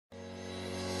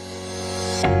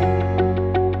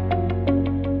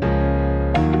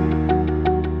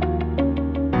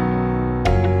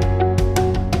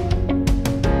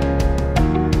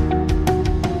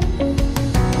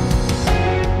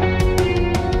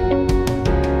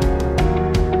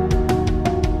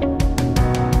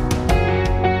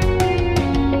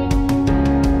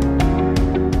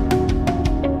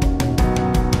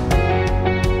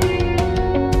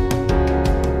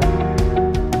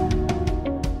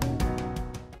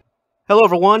Hello,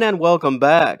 everyone, and welcome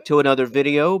back to another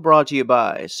video brought to you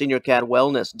by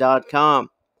SeniorCatWellness.com.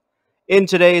 In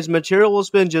today's material, we'll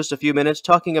spend just a few minutes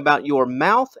talking about your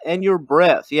mouth and your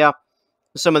breath. Yeah,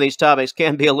 some of these topics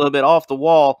can be a little bit off the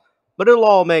wall, but it'll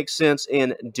all make sense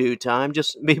in due time.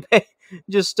 Just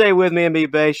stay with me and be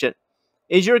patient.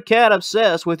 Is your cat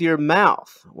obsessed with your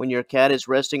mouth? When your cat is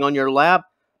resting on your lap,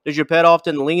 does your pet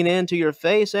often lean into your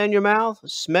face and your mouth,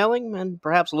 smelling and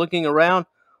perhaps looking around?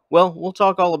 Well, we'll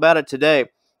talk all about it today.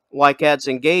 Why cats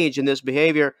engage in this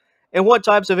behavior and what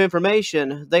types of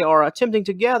information they are attempting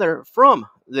to gather from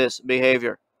this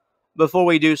behavior. Before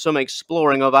we do some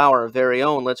exploring of our very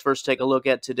own, let's first take a look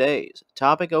at today's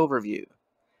topic overview.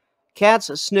 Cats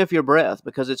sniff your breath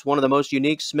because it's one of the most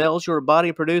unique smells your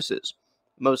body produces.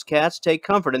 Most cats take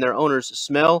comfort in their owner's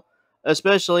smell,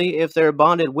 especially if they're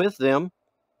bonded with them,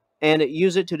 and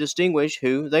use it to distinguish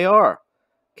who they are.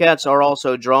 Cats are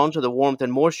also drawn to the warmth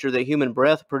and moisture that human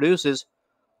breath produces.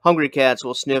 Hungry cats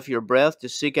will sniff your breath to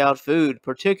seek out food,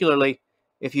 particularly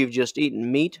if you've just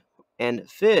eaten meat and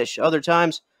fish. Other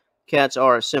times, cats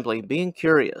are simply being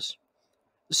curious.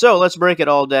 So let's break it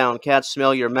all down. Cats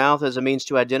smell your mouth as a means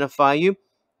to identify you.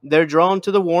 They're drawn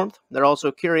to the warmth. They're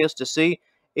also curious to see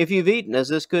if you've eaten, as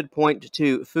this could point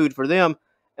to food for them.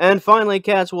 And finally,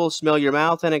 cats will smell your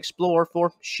mouth and explore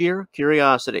for sheer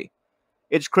curiosity.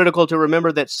 It's critical to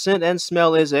remember that scent and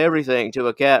smell is everything to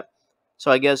a cat.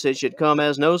 So I guess it should come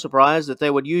as no surprise that they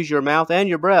would use your mouth and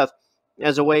your breath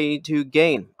as a way to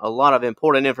gain a lot of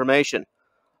important information.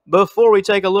 Before we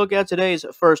take a look at today's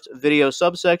first video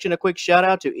subsection, a quick shout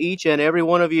out to each and every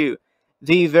one of you,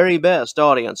 the very best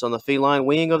audience on the feline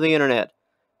wing of the internet.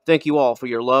 Thank you all for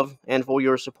your love and for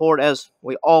your support. As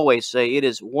we always say, it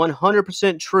is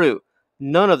 100% true.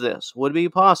 None of this would be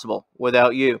possible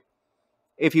without you.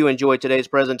 If you enjoyed today's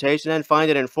presentation and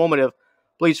find it informative,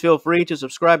 please feel free to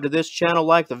subscribe to this channel,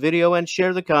 like the video, and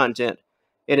share the content.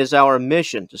 It is our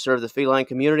mission to serve the feline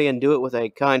community and do it with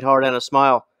a kind heart and a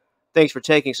smile. Thanks for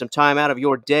taking some time out of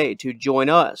your day to join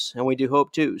us, and we do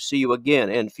hope to see you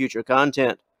again in future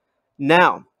content.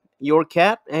 Now, your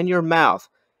cat and your mouth.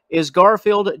 Is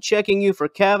Garfield checking you for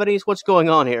cavities? What's going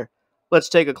on here? Let's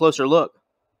take a closer look.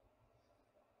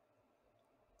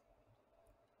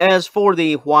 As for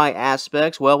the why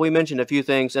aspects, well, we mentioned a few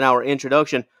things in our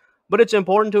introduction, but it's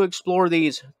important to explore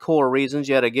these core reasons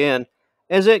yet again,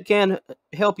 as it can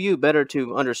help you better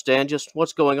to understand just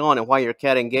what's going on and why your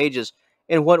cat engages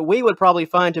in what we would probably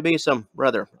find to be some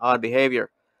rather odd behavior.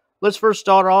 Let's first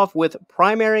start off with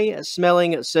primary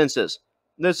smelling senses.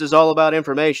 This is all about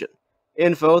information.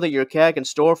 Info that your cat can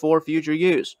store for future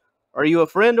use. Are you a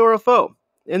friend or a foe?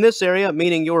 In this area,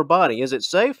 meaning your body, is it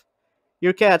safe?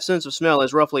 Your cat's sense of smell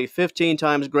is roughly 15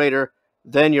 times greater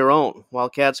than your own. While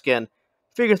cats can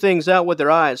figure things out with their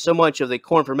eyes, so much of the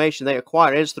core information they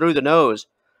acquire is through the nose.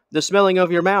 The smelling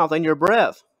of your mouth and your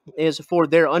breath is for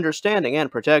their understanding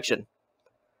and protection.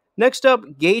 Next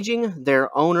up, gauging their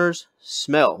owner's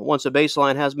smell. Once a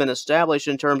baseline has been established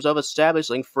in terms of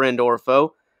establishing friend or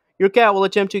foe, your cat will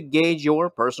attempt to gauge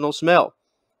your personal smell.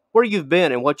 Where you've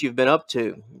been and what you've been up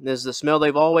to. Is the smell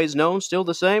they've always known still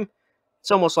the same? It's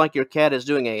almost like your cat is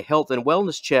doing a health and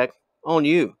wellness check on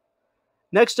you.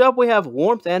 Next up, we have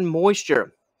warmth and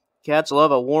moisture. Cats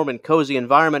love a warm and cozy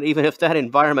environment, even if that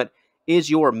environment is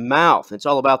your mouth. It's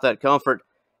all about that comfort,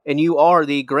 and you are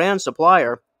the grand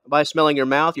supplier. By smelling your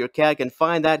mouth, your cat can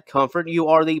find that comfort. You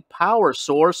are the power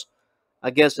source.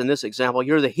 I guess in this example,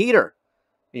 you're the heater.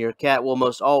 Your cat will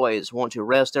most always want to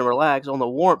rest and relax on the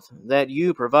warmth that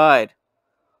you provide.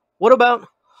 What about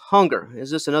hunger?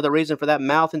 Is this another reason for that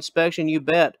mouth inspection? You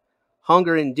bet.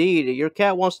 Hunger indeed. Your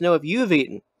cat wants to know if you've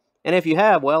eaten. And if you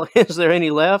have, well, is there any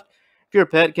left? If your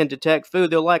pet can detect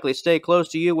food, they'll likely stay close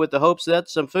to you with the hopes that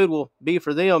some food will be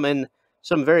for them in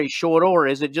some very short order.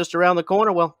 Is it just around the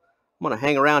corner? Well, I'm going to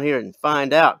hang around here and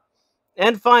find out.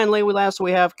 And finally,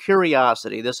 we have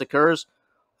curiosity. This occurs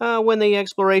when the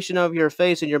exploration of your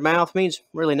face and your mouth means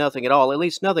really nothing at all, at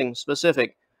least nothing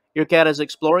specific. Your cat is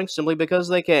exploring simply because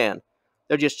they can.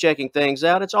 They're just checking things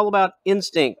out. It's all about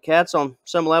instinct. Cats, on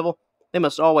some level, they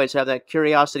must always have that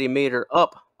curiosity meter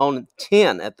up on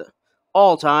 10 at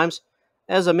all times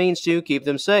as a means to keep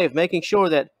them safe, making sure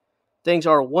that things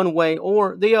are one way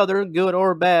or the other, good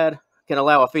or bad, can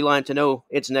allow a feline to know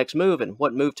its next move and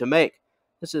what move to make.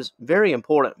 This is very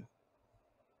important.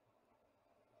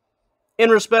 In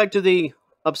respect to the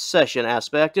obsession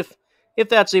aspect, if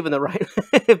that's even the right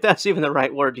if that's even the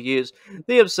right word to use,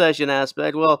 the obsession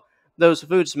aspect, well, those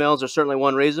food smells are certainly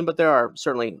one reason, but there are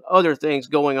certainly other things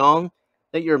going on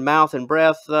that your mouth and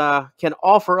breath can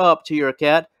offer up to your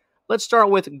cat. Let's start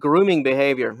with grooming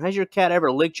behavior. Has your cat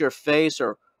ever licked your face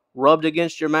or rubbed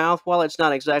against your mouth? While it's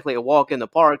not exactly a walk in the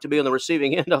park to be on the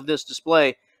receiving end of this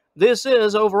display, this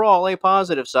is overall a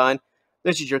positive sign.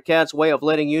 This is your cat's way of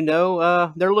letting you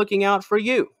know they're looking out for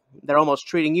you. They're almost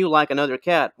treating you like another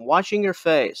cat, watching your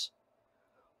face.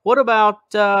 What about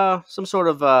some sort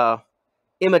of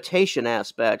imitation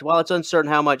aspect? While it's uncertain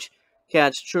how much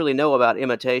cats truly know about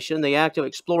imitation, the act of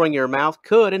exploring your mouth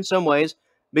could, in some ways,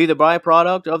 be the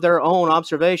byproduct of their own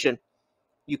observation.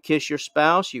 You kiss your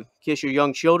spouse, you kiss your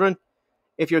young children.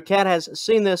 If your cat has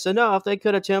seen this enough, they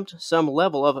could attempt some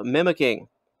level of mimicking.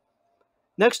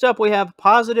 Next up, we have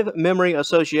positive memory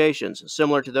associations,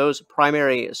 similar to those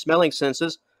primary smelling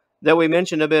senses that we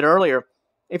mentioned a bit earlier.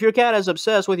 If your cat is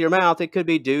obsessed with your mouth, it could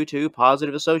be due to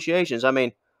positive associations. I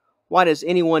mean, why does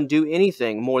anyone do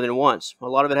anything more than once? A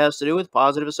lot of it has to do with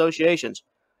positive associations.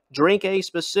 Drink a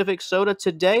specific soda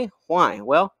today? Why?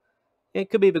 Well, it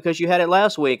could be because you had it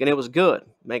last week and it was good.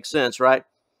 Makes sense, right?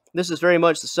 This is very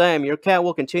much the same. Your cat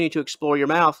will continue to explore your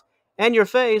mouth and your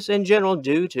face in general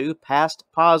due to past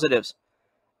positives.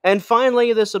 And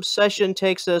finally, this obsession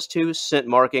takes us to scent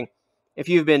marking. If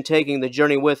you've been taking the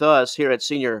journey with us here at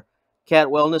Senior Cat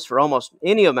Wellness for almost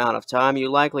any amount of time, you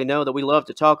likely know that we love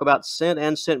to talk about scent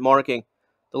and scent marking.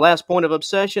 The last point of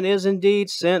obsession is indeed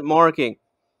scent marking.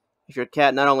 If your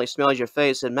cat not only smells your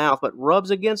face and mouth, but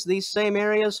rubs against these same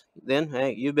areas, then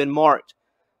hey, you've been marked.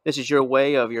 This is your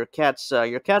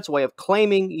cat's way of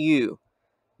claiming you.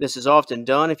 This is often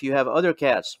done if you have other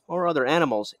cats or other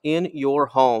animals in your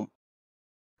home.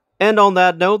 And on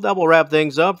that note, that will wrap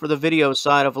things up for the video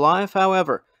side of life.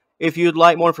 However, if you'd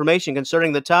like more information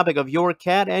concerning the topic of your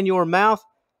cat and your mouth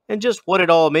and just what it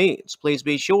all means, please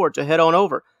be sure to head on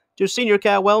over to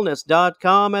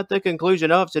seniorcatwellness.com at the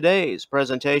conclusion of today's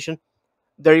presentation.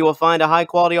 There you will find a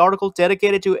high-quality article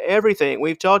dedicated to everything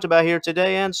we've talked about here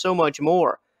today and so much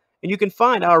more. And you can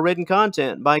find our written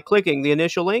content by clicking the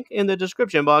initial link in the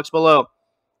description box below.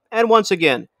 And once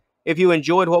again, if you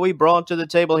enjoyed what we brought to the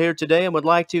table here today and would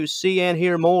like to see and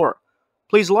hear more,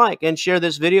 please like and share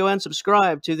this video and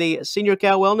subscribe to the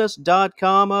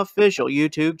seniorcatwellness.com official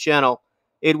YouTube channel.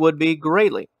 It would be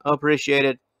greatly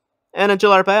appreciated. And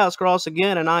until our paths cross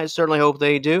again, and I certainly hope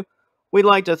they do, we'd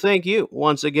like to thank you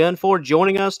once again for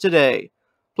joining us today.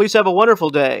 Please have a wonderful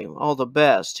day. All the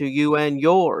best to you and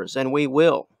yours, and we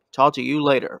will talk to you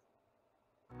later.